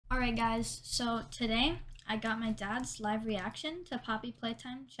Alright guys, so today I got my dad's live reaction to Poppy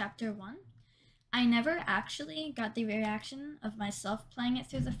Playtime Chapter 1. I never actually got the reaction of myself playing it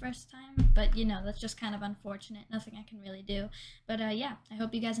through the first time, but you know, that's just kind of unfortunate, nothing I can really do. But yeah, I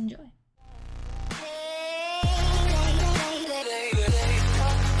hope you guys enjoy.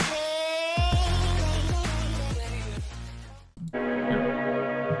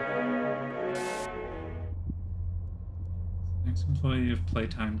 Next employee of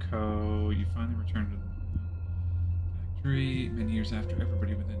Playtime Co. You finally returned to the factory many years after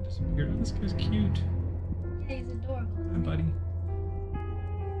everybody within disappeared. Oh, this guy's cute. Yeah, he's adorable. Hi, buddy.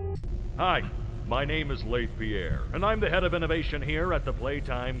 Hi, my name is Leith Pierre, and I'm the head of innovation here at the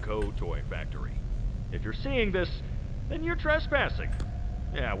Playtime Co. Toy Factory. If you're seeing this, then you're trespassing.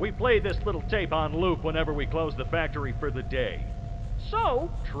 Yeah, we play this little tape on loop whenever we close the factory for the day.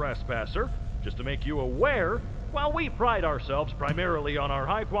 So, trespasser, just to make you aware, while we pride ourselves primarily on our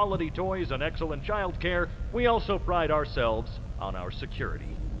high-quality toys and excellent childcare, we also pride ourselves on our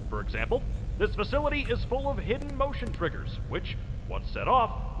security. For example, this facility is full of hidden motion triggers, which, once set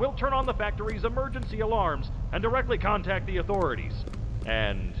off, will turn on the factory's emergency alarms and directly contact the authorities.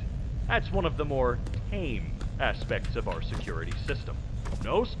 And that's one of the more tame aspects of our security system.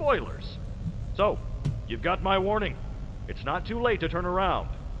 No spoilers. So, you've got my warning. It's not too late to turn around.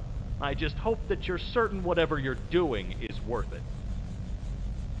 I just hope that you're certain whatever you're doing is worth it.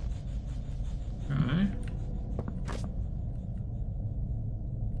 Okay.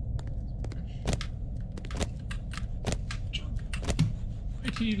 Jump.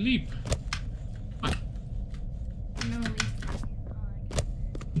 Mighty leap. What? No leaf.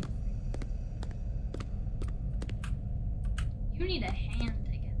 You need a hand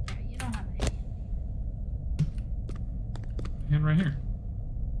to get there. You don't have a hand. Hand right here.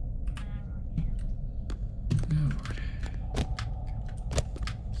 Oh, Lord.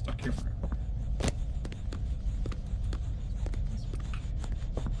 Stuck here forever.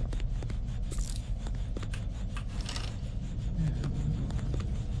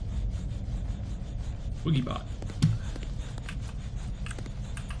 Boogie bot.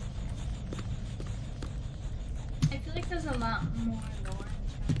 I feel like there's a lot more lore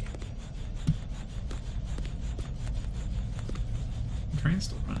in chapter. The train's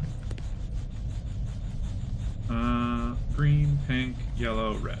still running. Green, pink,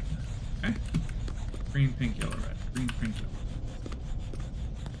 yellow, red. Okay. Green, pink, yellow, red. Green, pink, yellow, red.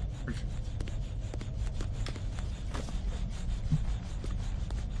 Perfect.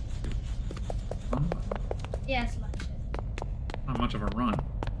 Run? Yeah, it's like shit. Not much of a run.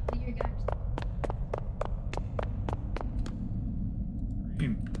 Your guys.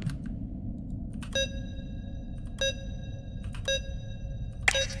 Green.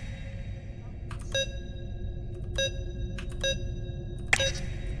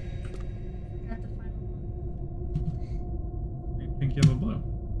 Got the final one. Green, pink, yellow, blue.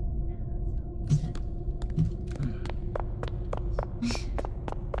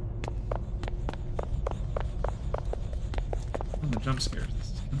 Oh, the jump scares. This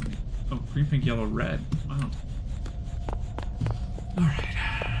is gonna be... Oh, green, pink, yellow, red. Wow. Alright.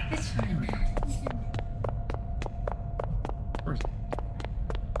 It's fine. Of course.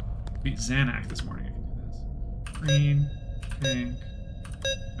 Beat Xanax this morning. I can do this. Green, pink.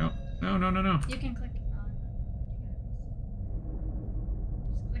 No, no, no, no, no. You can click on.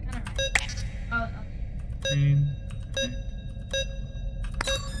 Just click on it right. Oh, okay. Green, pink.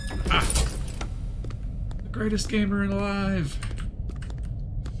 Ah! The greatest gamer alive.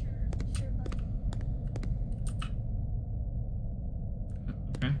 Sure, buddy.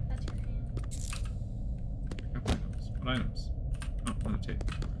 Okay. That's your hand. Pick up items. What items? Oh, another tape.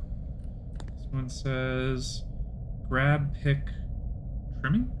 This one says grab, pick,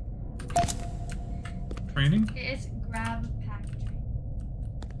 trimming? Training? It's grab pack train.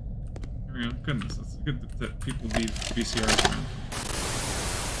 There we go. Goodness, it's good that people leave VCRs around.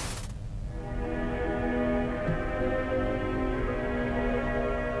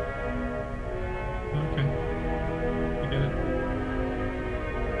 Okay. I get it.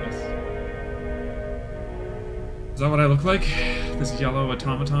 Yes. Is that what I look like? This yellow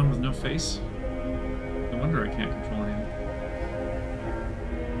automaton with no face? No wonder I can't control anything.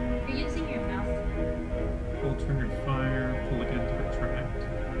 You're using your mouth. Pull triggered fire, pull again to retract.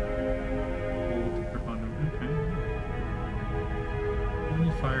 Hold to grip on them. Okay.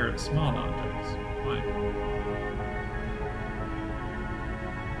 Only fire at small objects. Why?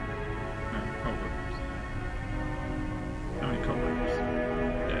 Alright, coworkers. How many coworkers?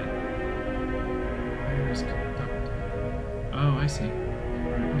 Dead. Fire's conducted. Oh, I see.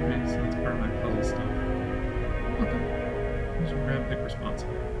 Okay, so that's part of my puzzle stuff. Okay. Here's your grab pick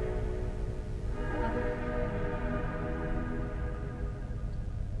responsible.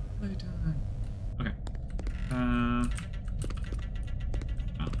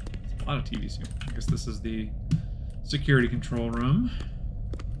 lot of TVs here. I guess this is the security control room.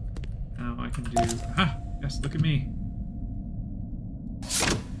 Now I can do... Ah! Yes, look at me.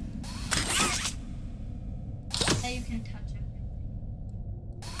 Now you can touch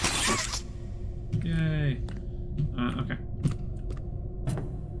everything. Yay. Okay. Is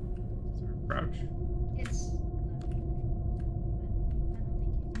there a crouch? It's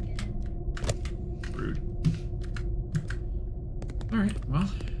I don't think you can get in. Rude. Alright, well.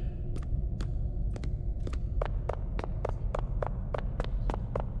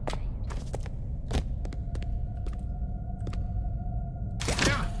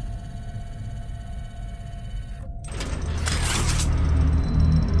 Yeah.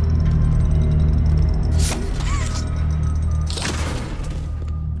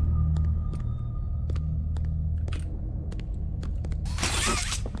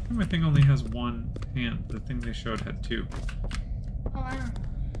 My thing only has one hand. The thing they showed had two. Oh, I don't know.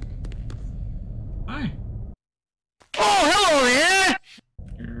 Hi. Oh, hello there!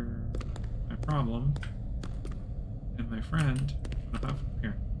 You're my problem. And my friend.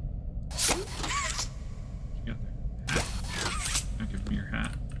 Here. What you got there? Hat. Now give me your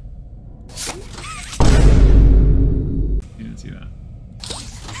hat. You didn't see that.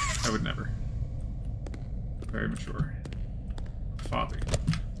 I would never. Very mature. Father.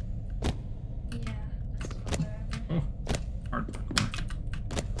 Yeah, that's whatever. Oh, hard parkour.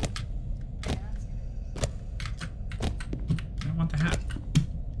 Yeah, that's good. I want the hat.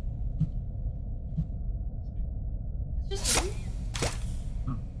 It's just a fan.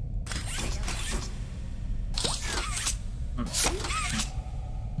 Oh. Okay.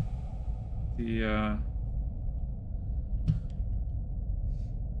 The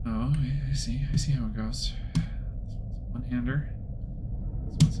oh, I see how it goes. This one's a one-hander.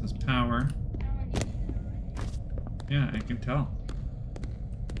 This one says power. I don't need to know. Yeah, I can tell.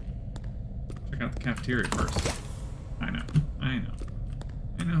 Check out the cafeteria first. I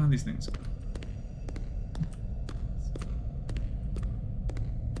know how these things go.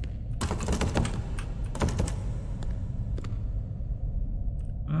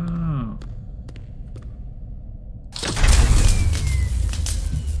 Oh.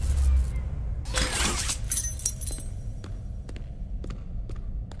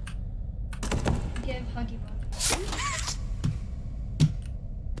 Give Huggy Wuggy.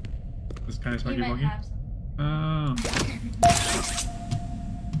 This guy's You Huggy might Wuggy? have some. Oh.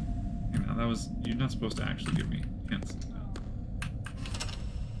 Hey, now that was... You're not supposed to actually give me hints.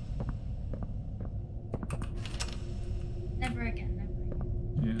 Never again, never again.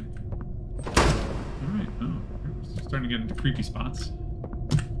 Yeah. Alright, oh. We're starting to get into creepy spots.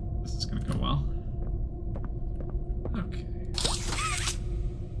 This is gonna go well. Okay.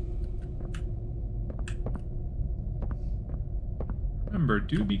 Remember,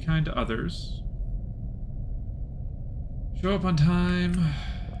 do be kind to others. Show up on time.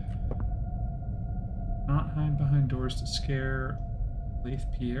 Not hide behind doors to scare Leith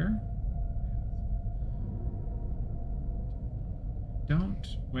Pierre.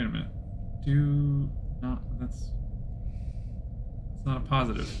 Don't. Wait a minute. Do not. That's not a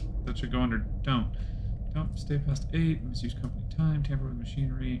positive. That should go under don't. Don't stay past 8. Misuse company time. Tamper with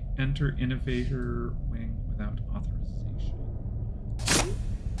machinery. Enter innovator wing without authorization.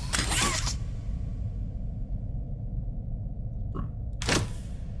 Broom.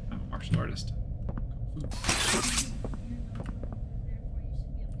 I'm a martial artist. Kung fu.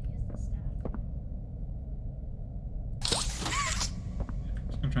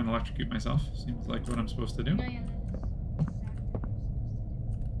 I'm trying to electrocute myself. Seems like what I'm supposed to do. No, yeah, that is exactly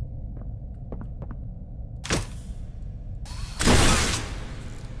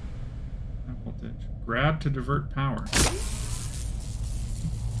High voltage. Grab to divert power.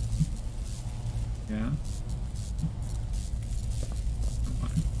 Yeah.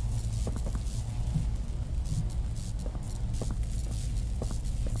 Okay.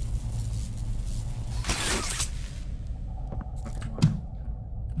 Okay, wow.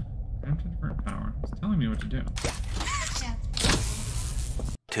 Grab to divert power. It's telling me what to do. supposed to do. Yeah.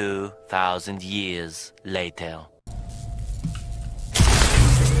 2,000 years later.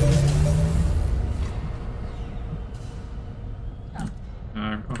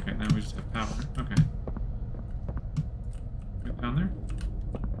 Okay, now we just have power. Okay. Get down there.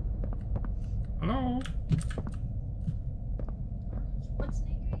 Hello? What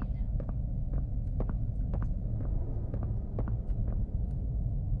snake are you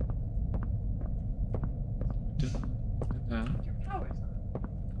Did that. now? Your power's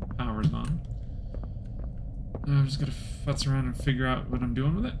on. Power's on. Now I'm just gonna futz around and figure out what I'm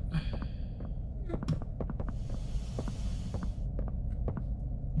doing with it. The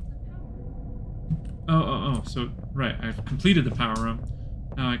power. Oh, so, right, I've completed the power room.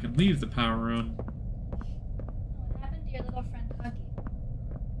 Now I can leave the power room. What happened to your little friend Huggy?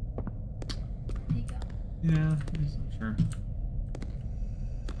 Where'd he go? Yeah, I'm sure.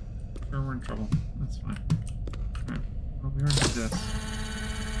 Sure, we're in trouble. That's fine. Alright, well, we already did this.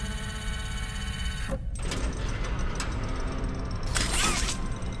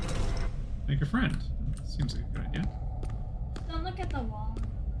 Make a friend. Seems like a good idea. Don't look at the wall.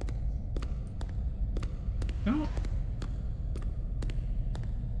 Don't. Why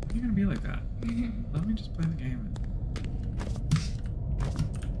are you gonna be like that? Let me just play the game.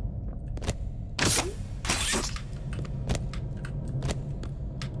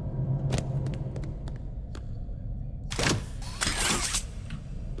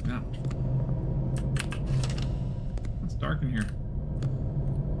 Yeah. It's dark in here.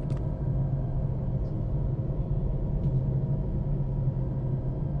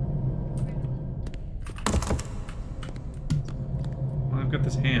 Well, I've got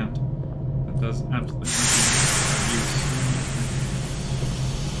this hand that does absolutely nothing use.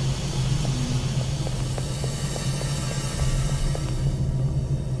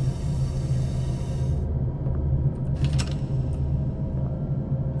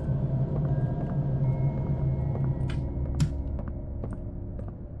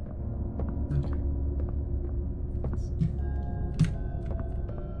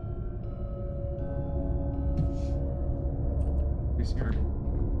 Please here.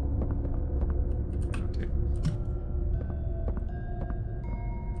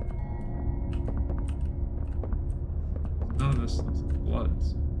 None of this looks like blood.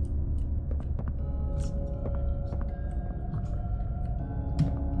 So.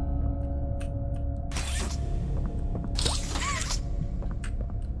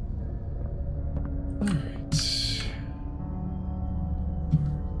 Alright.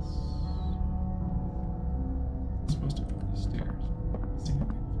 It's supposed to go up these stairs. Let's see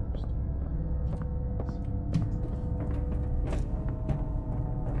anything first.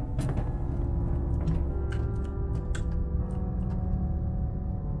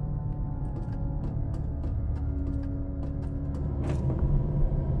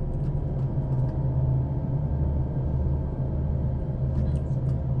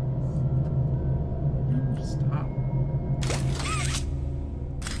 Stop.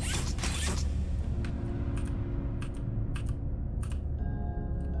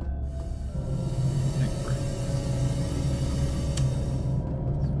 Take a break.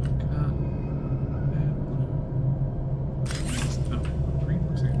 Oh, green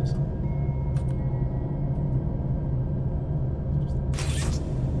looks like this.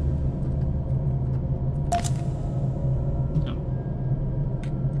 No.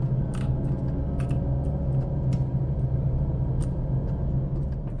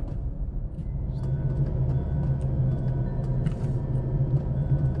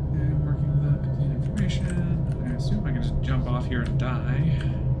 I'm working without complete information. I assume I can just jump off here and die.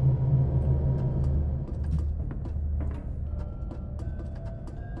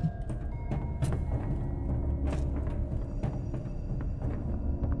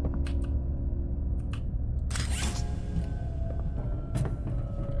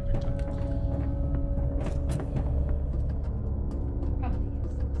 I picked up. Probably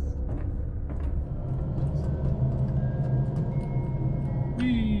useless.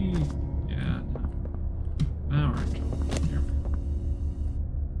 Whee! Yeah, no. Now we're in trouble. Here we go.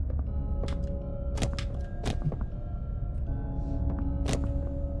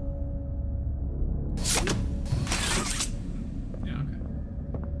 Yeah, okay.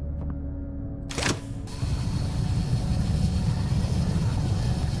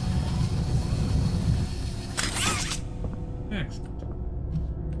 Excellent.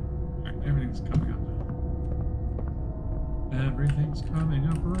 Alright, everything's coming up now. Everything's coming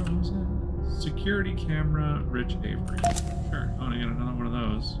up roses. Security camera, Rich Avery. Sure, I want to get another one of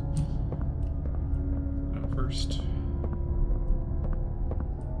those. First.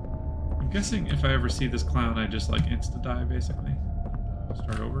 I'm guessing if I ever see this clown, I just like insta die basically.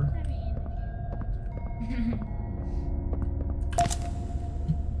 Start over. I mean,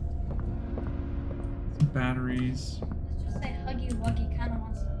 Some batteries. let's just say Huggy Wuggy kind of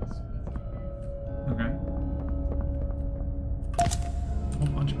wants to squeeze it. Okay. A whole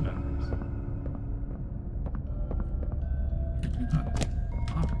bunch of batteries. Maybe not it.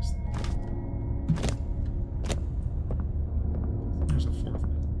 Obviously. There's a fourth battery.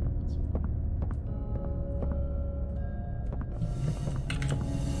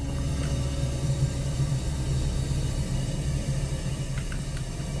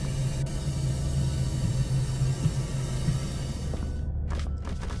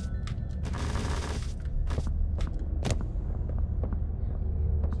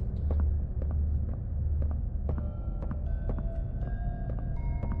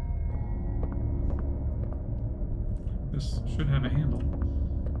 this should have a handle.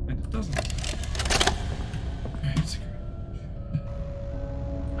 And it doesn't. Alright,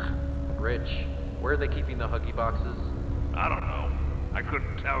 Rich, where are they keeping the Huggy boxes? I don't know. I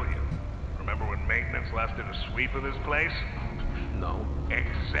couldn't tell you. Remember when maintenance last did a sweep of this place? No.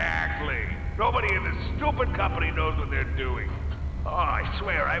 Exactly. Nobody in this stupid company knows what they're doing. Oh, I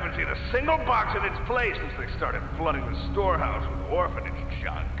swear, I haven't seen a single box in its place since they started flooding the storehouse with orphanage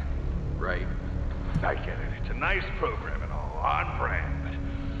junk. Right. I get it. It's a nice program and all, on brand, but...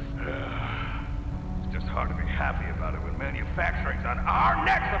 it's just hard to be happy about it when manufacturing's on our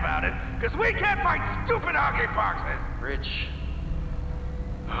necks about it, because we can't find stupid hockey boxes! Rich.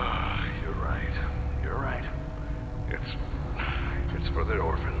 You're right. You're right. It's for the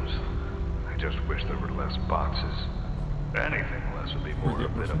orphans. I just wish there were less boxes. Anything less would be more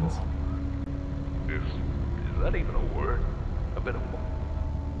habitable. Is that even a word? Habitable?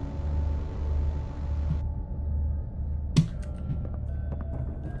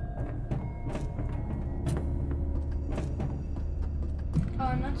 Oh,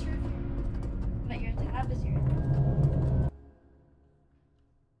 I'm not sure but your tab is your...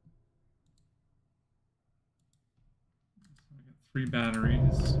 I got 3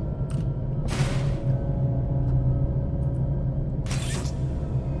 batteries.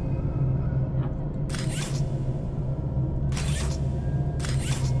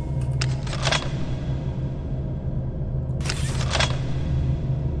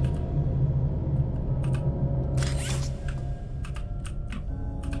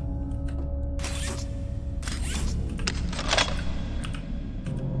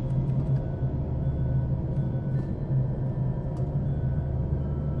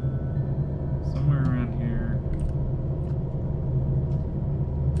 Somewhere around here.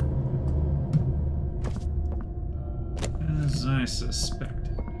 As I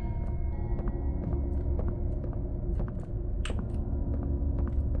suspected.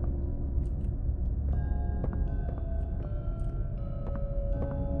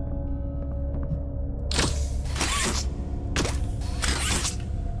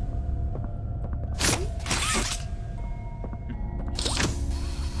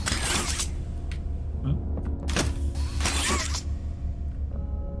 Huh?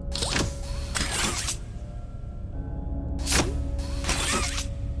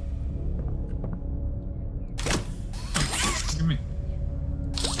 Look at me.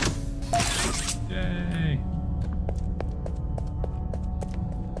 Yay!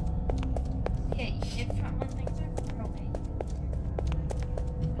 Yeah, you get front one things are far away.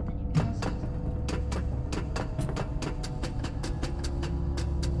 But then you can also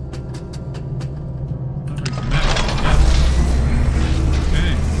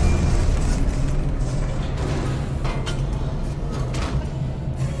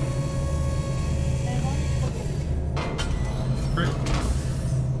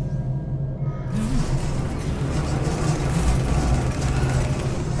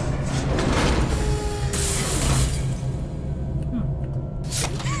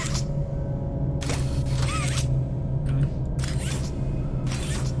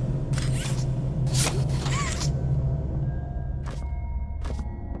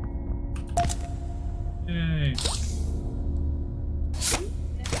Yay!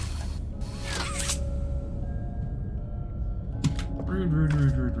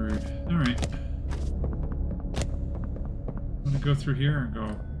 Rude. Alright. I'm gonna go through here and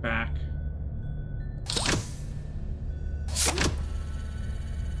go back.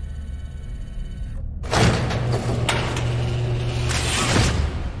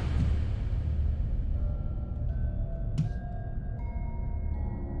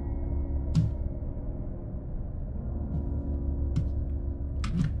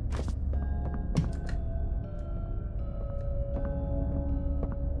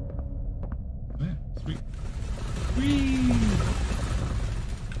 Yeah, sweet. Whee!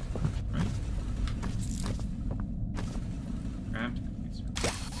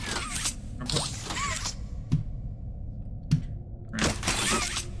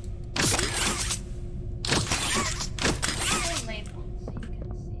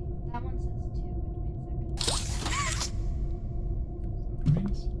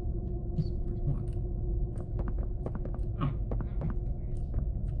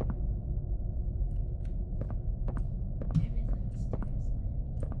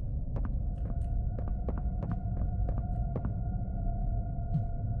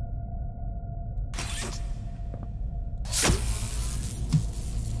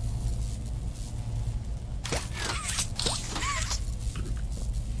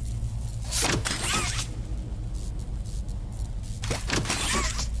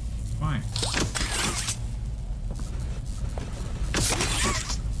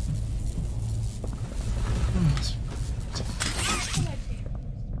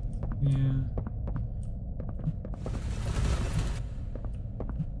 Yeah.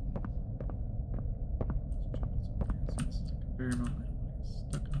 Very moment.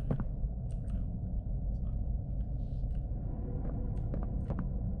 Stuck on it.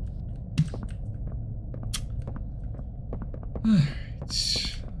 Alright. Let's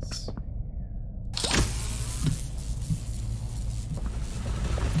see.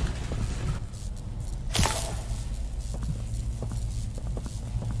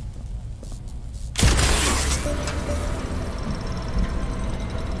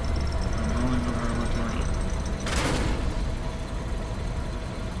 I'm rolling no matter what door.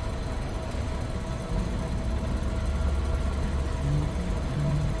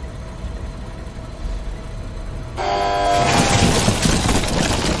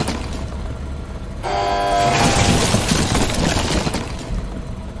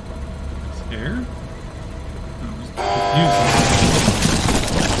 Scared? No, I'm just confused.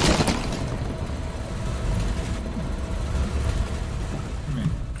 Come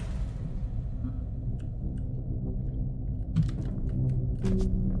here.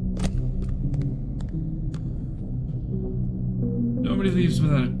 Nobody leaves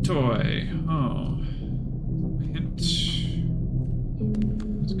without a toy. Oh. Hint.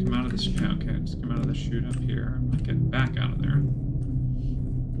 Let's come out of this. Yeah, okay. Let's come out of the chute up here. I'm not getting back out of there.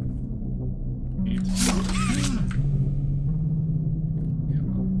 Neat.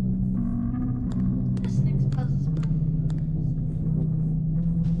 This next puzzle's fun.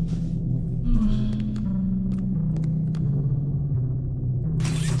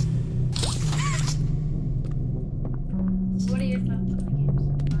 What are your thoughts on the game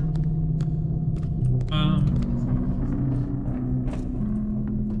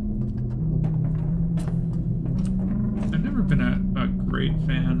so I've never been a great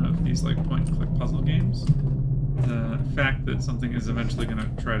fan of these like point and click puzzle games. The fact that something is eventually going to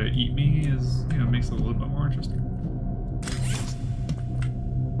try to eat me is, you know, makes it a little bit more interesting.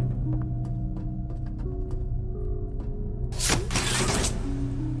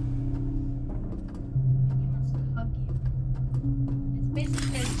 He wants to hug you. It's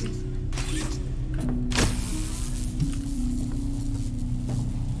basically a Christmas.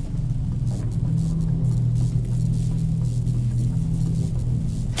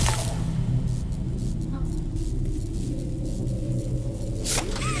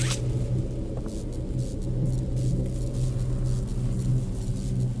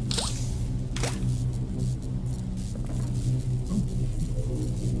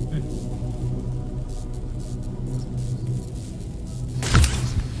 Okay.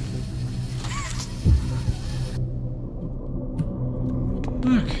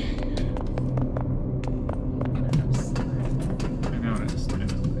 Okay. I know it is. I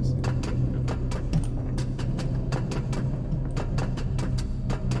see.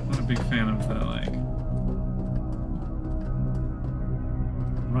 Not a big fan of the like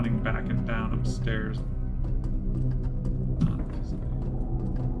running back and down upstairs.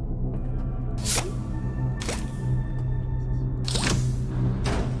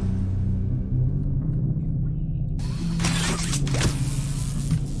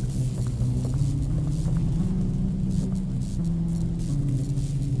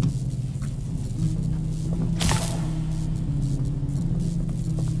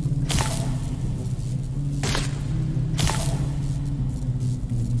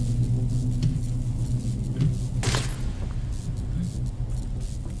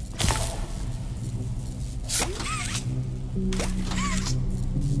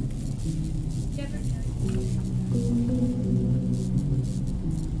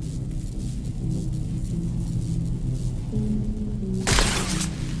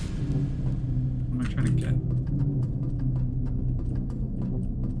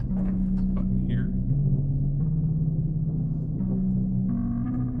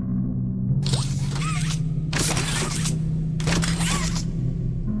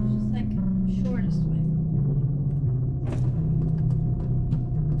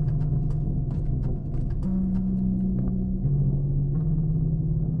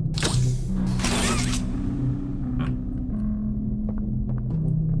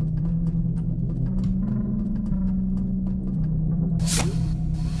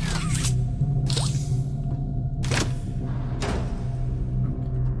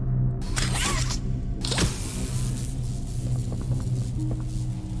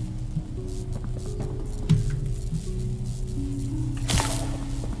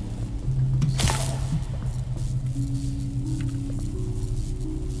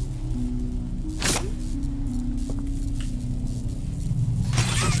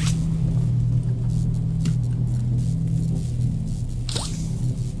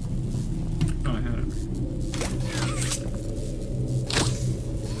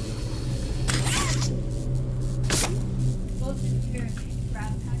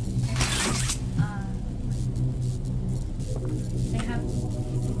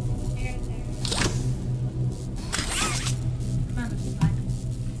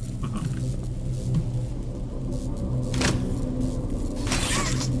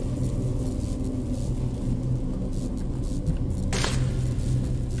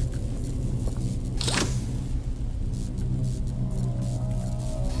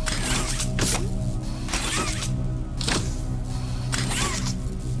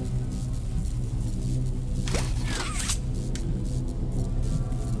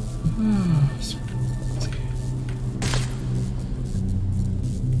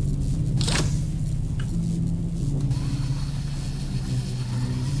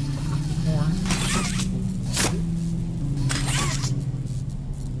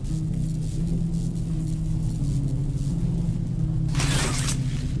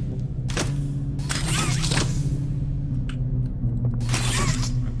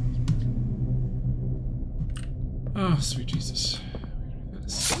 sweet Jesus.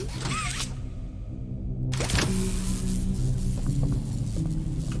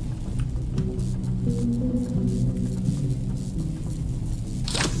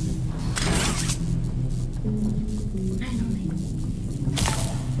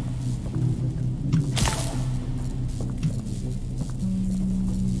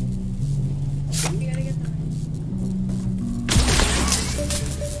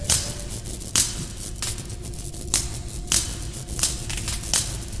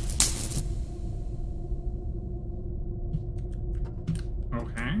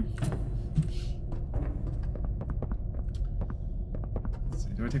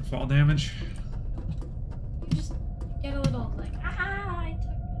 Do I take fall damage? You just get a little like, ah, I took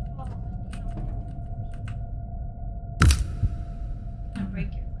a fall. And break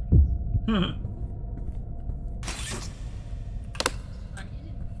your legs. Fun, you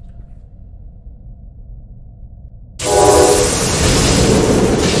didn't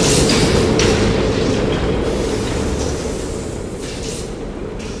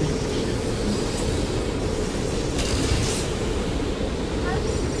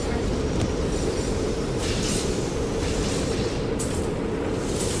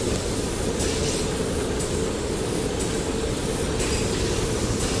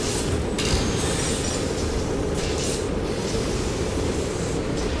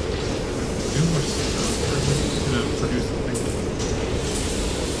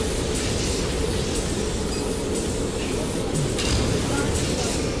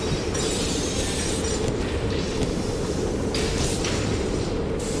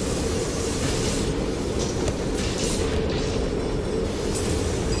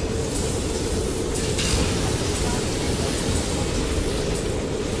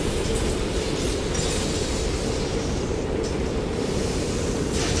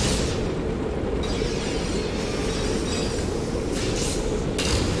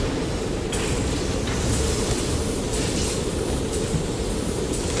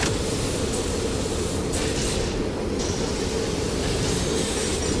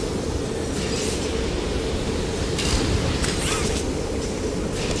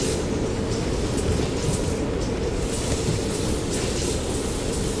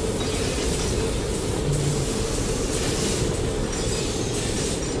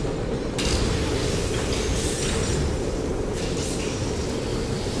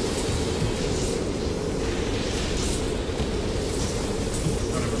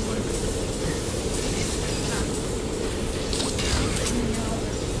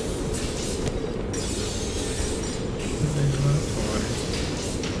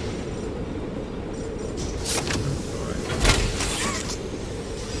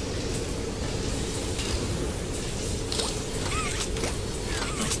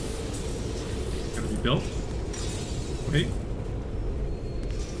built. Wait.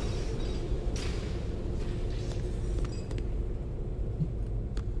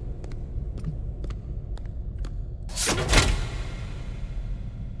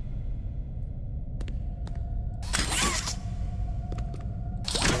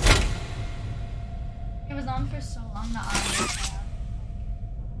 It was on for so long, the audio tab.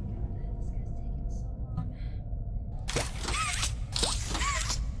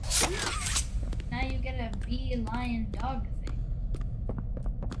 Now you get a bee, lion, dog thing.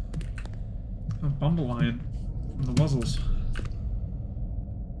 A bumble lion from the Wuzzles.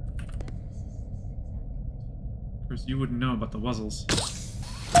 Of course, you wouldn't know about the Wuzzles.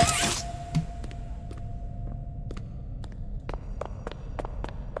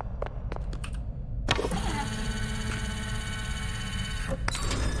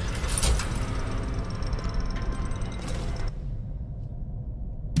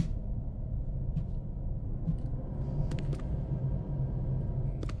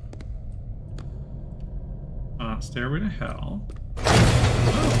 Stairway to Hell.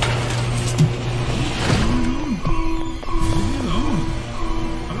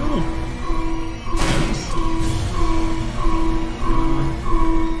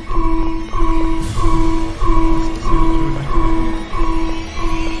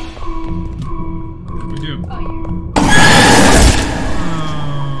 What do we do? Oh,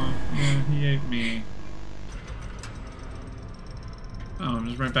 yeah, he ate me. Oh, I'm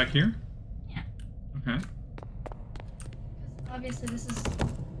just right back here? Yeah. Okay. Obviously, this is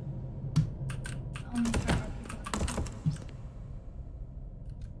only for our people.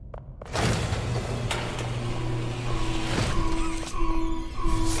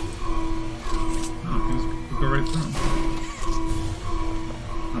 Oh, we'll go right through.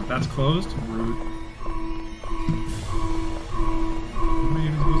 Oh, that's closed? Rude. What am I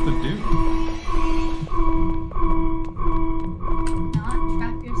even supposed to do?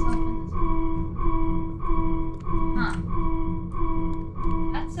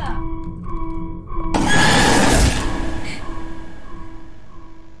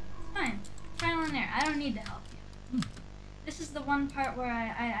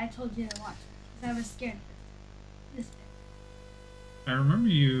 I told you to watch me because I was scared of it. This bit. I remember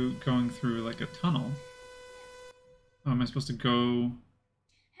you going through like a tunnel. Oh, am I supposed to go?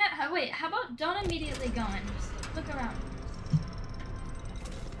 Wait, how about don't immediately go in. Just look around first.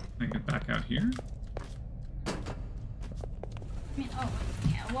 Can I get back out here? I mean, oh,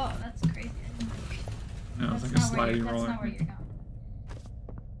 yeah, whoa, that's crazy. I didn't know. No, it's That's like a not where sliding that's roller. not where you're going.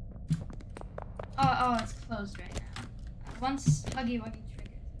 Oh, it's closed right now. Once Huggy Wuggy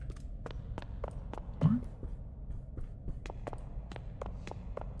triggers. Or?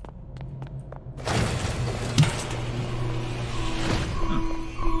 Oh.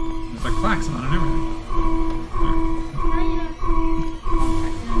 There's like plaques on it and everything.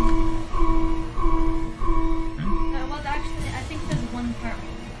 Well, actually, I think there's one part.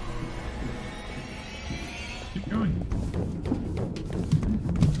 Keep going.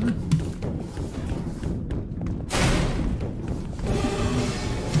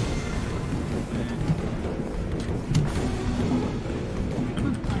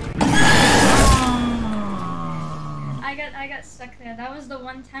 I got stuck there. That was the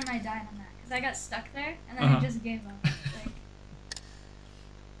one time I died on that because I got stuck there and then I just gave up. Like,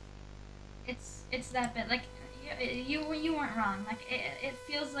 it's that bit. Like, you weren't wrong. Like, it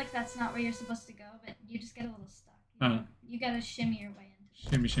feels like that's not where you're supposed to go, but you just get a little stuck. You gotta shimmy your way into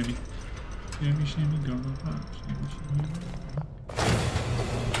it. Shimmy, shimmy. Shimmy, shimmy, go on top. Shimmy, shimmy.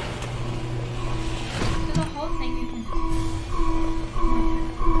 For the whole thing, you can.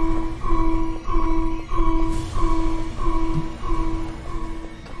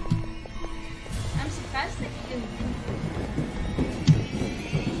 I'm surprised that you do.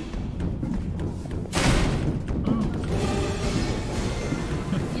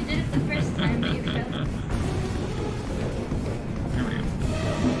 You did it the first time, but you failed. Here we go.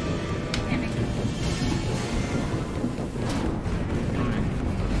 Can't make it. Fine.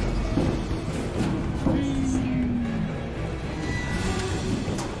 This is scary.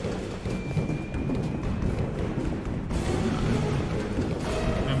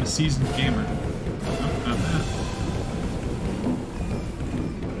 I'm a seasoned gamer. Oh, not that.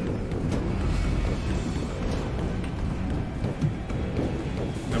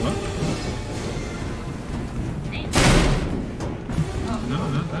 Hello? Thanks. No,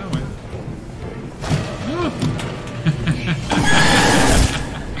 not that way.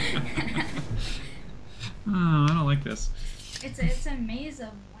 Oh, I don't like this. It's a maze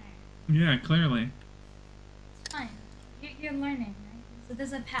of land. Yeah, clearly. It's fine. You're learning, right? So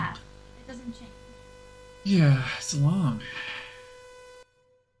there's a path. It doesn't change. Yeah, it's long.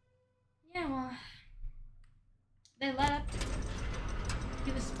 Yeah, well, they let up.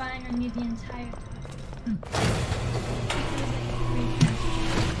 He was spying on you the entire time. He feels like a great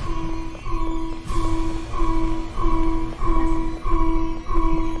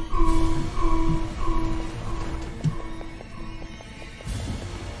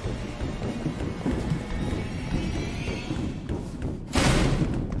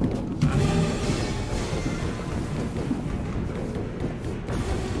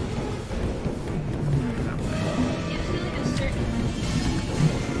Gives you like a certain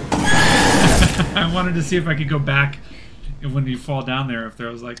I wanted to see if I could go back when you fall down there, if there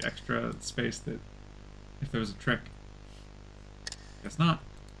was like extra space that, if there was a trick. Guess not.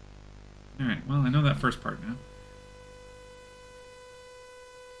 Alright, well, I know that first part now.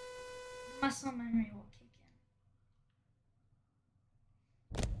 muscle memory will kick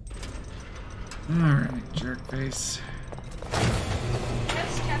in. Alright, jerk face.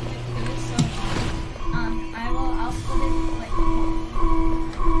 Because chapter 2 is so long, I'll split it into like 4.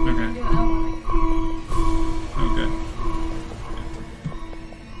 Okay. Do it all like Oh, good.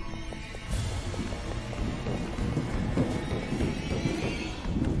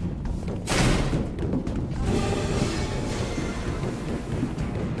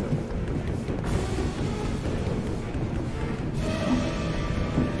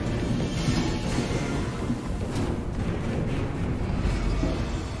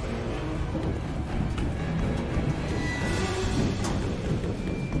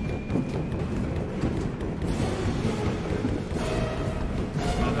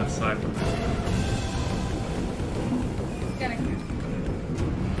 On that side from there. Gotta go.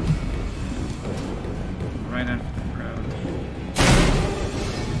 Right after the crowd.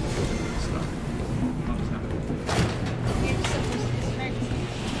 Stop. I'll just have it. You're just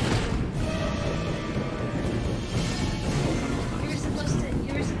supposed to start.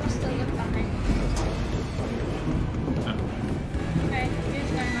 You were supposed to look behind you. No. Okay,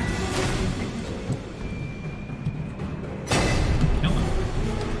 here's where I'm at. Kill him.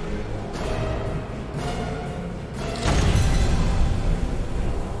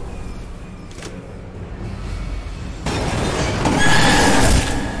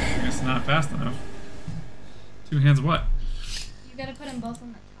 hands of what? You gotta put them both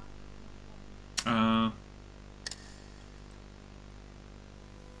on the top.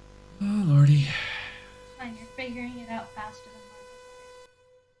 Oh, lordy. It's fine, you're figuring it out faster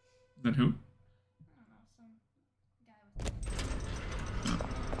than Markiplier. Then who? I don't know, some guy with...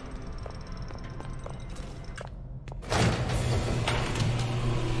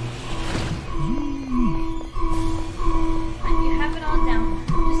 Fine, you have it all down.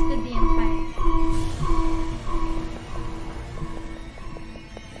 You just did the entire thing.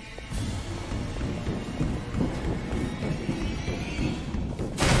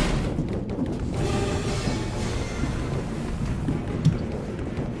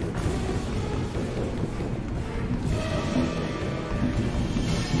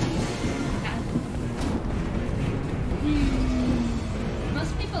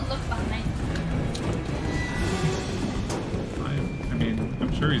 Most people look behind them. I mean,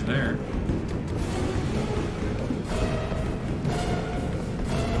 I'm sure he's there.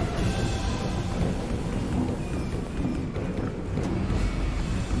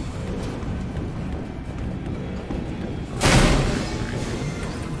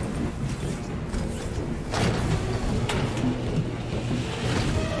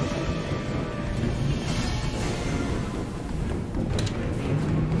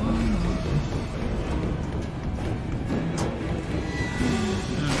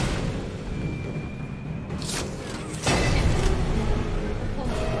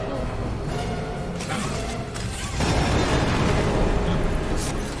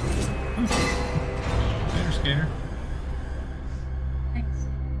 Skater, skater. Thanks.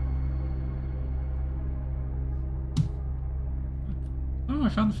 Oh, I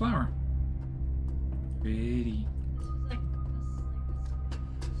found the flower. Pretty. This was like this.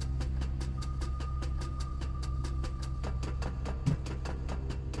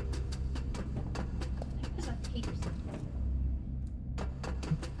 I think there's a tape somewhere.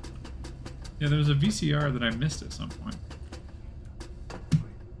 Yeah, there was a VCR that I missed at some point.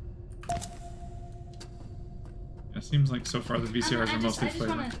 Yeah, it seems like so far the VCRs are mostly I just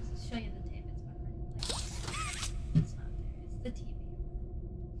flavored. want to show you the tape. It's behind. Like, it's not there. It's the TV.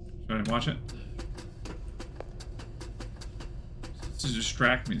 Should I watch it? To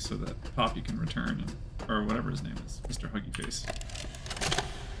distract me so that Poppy can return, or whatever his name is, Mr. Huggy Face.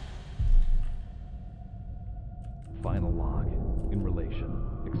 Final log. In relation.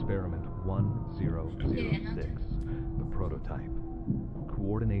 Experiment 1006. The prototype.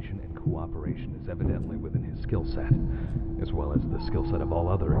 Coordination and cooperation is evidently within his skill set, as well as the skill set of all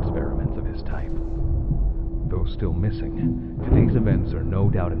other experiments of his type. Though still missing, today's events are no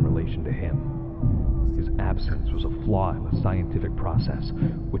doubt in relation to him. His absence was a flaw in the scientific process,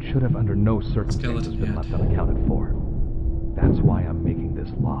 which should have under no circumstances been left unaccounted for. That's why I'm making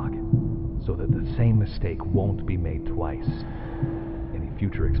this log, so that the same mistake won't be made twice. Any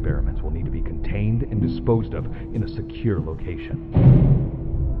future experiments will need to be contained and disposed of in a secure location.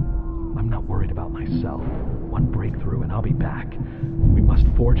 I'm not worried about myself. One breakthrough and I'll be back. We must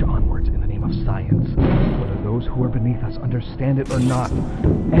forge onwards in the name of science, whether those who are beneath us understand it or not.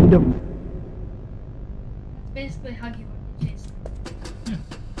 End of... That's basically Huggy Wuggy Jason. Yeah.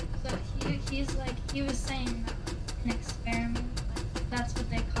 So he's like, he was saying that an experiment, like, that's what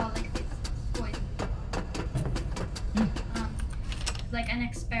they call like these toys. Like an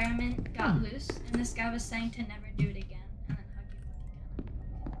experiment got loose, and this guy was saying to never do it again, and then Huggy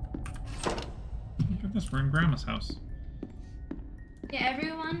Wuggy Look at this, we're in Grandma's house. Yeah,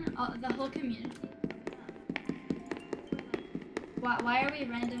 everyone, the whole community. Why are we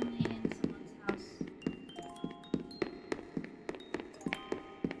randomly in someone's house?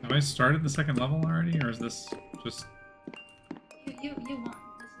 Have I started the second level already, or is this just... You won.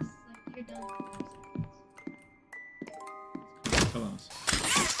 This is like, you're done. Pillows.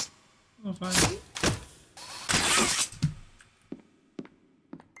 Hello, Five.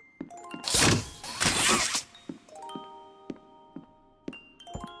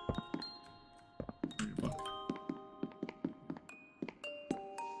 Read a book.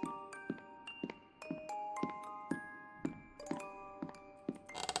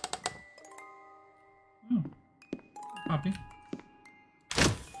 Oh. Poppy.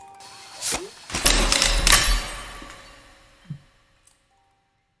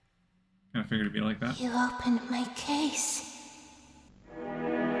 Kind of figured it'd be like that. You opened my case.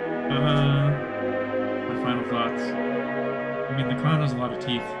 My final thoughts. I mean, the clown has a lot of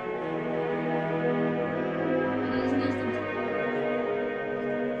teeth.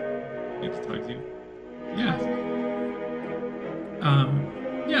 It just tugs you. Yeah.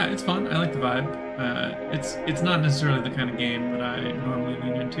 Yeah, it's fun. I like the vibe. It's not necessarily the kind of game that I normally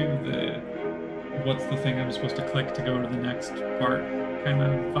lean into. The what's the thing I'm supposed to click to go to the next part kind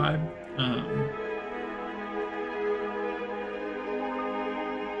of vibe.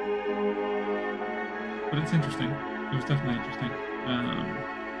 But it's interesting. It was definitely interesting.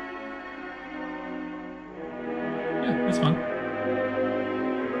 Yeah, it's fun.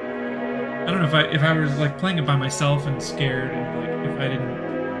 I don't know if I was like playing it by myself and scared, and like if I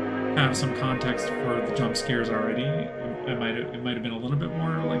didn't have some context for the jump scares already, it might have been a little bit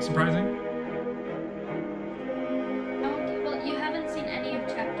more like surprising. Okay, well, you haven't seen any of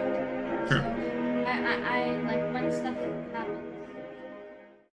chapter 2. Sure. So I like when stuff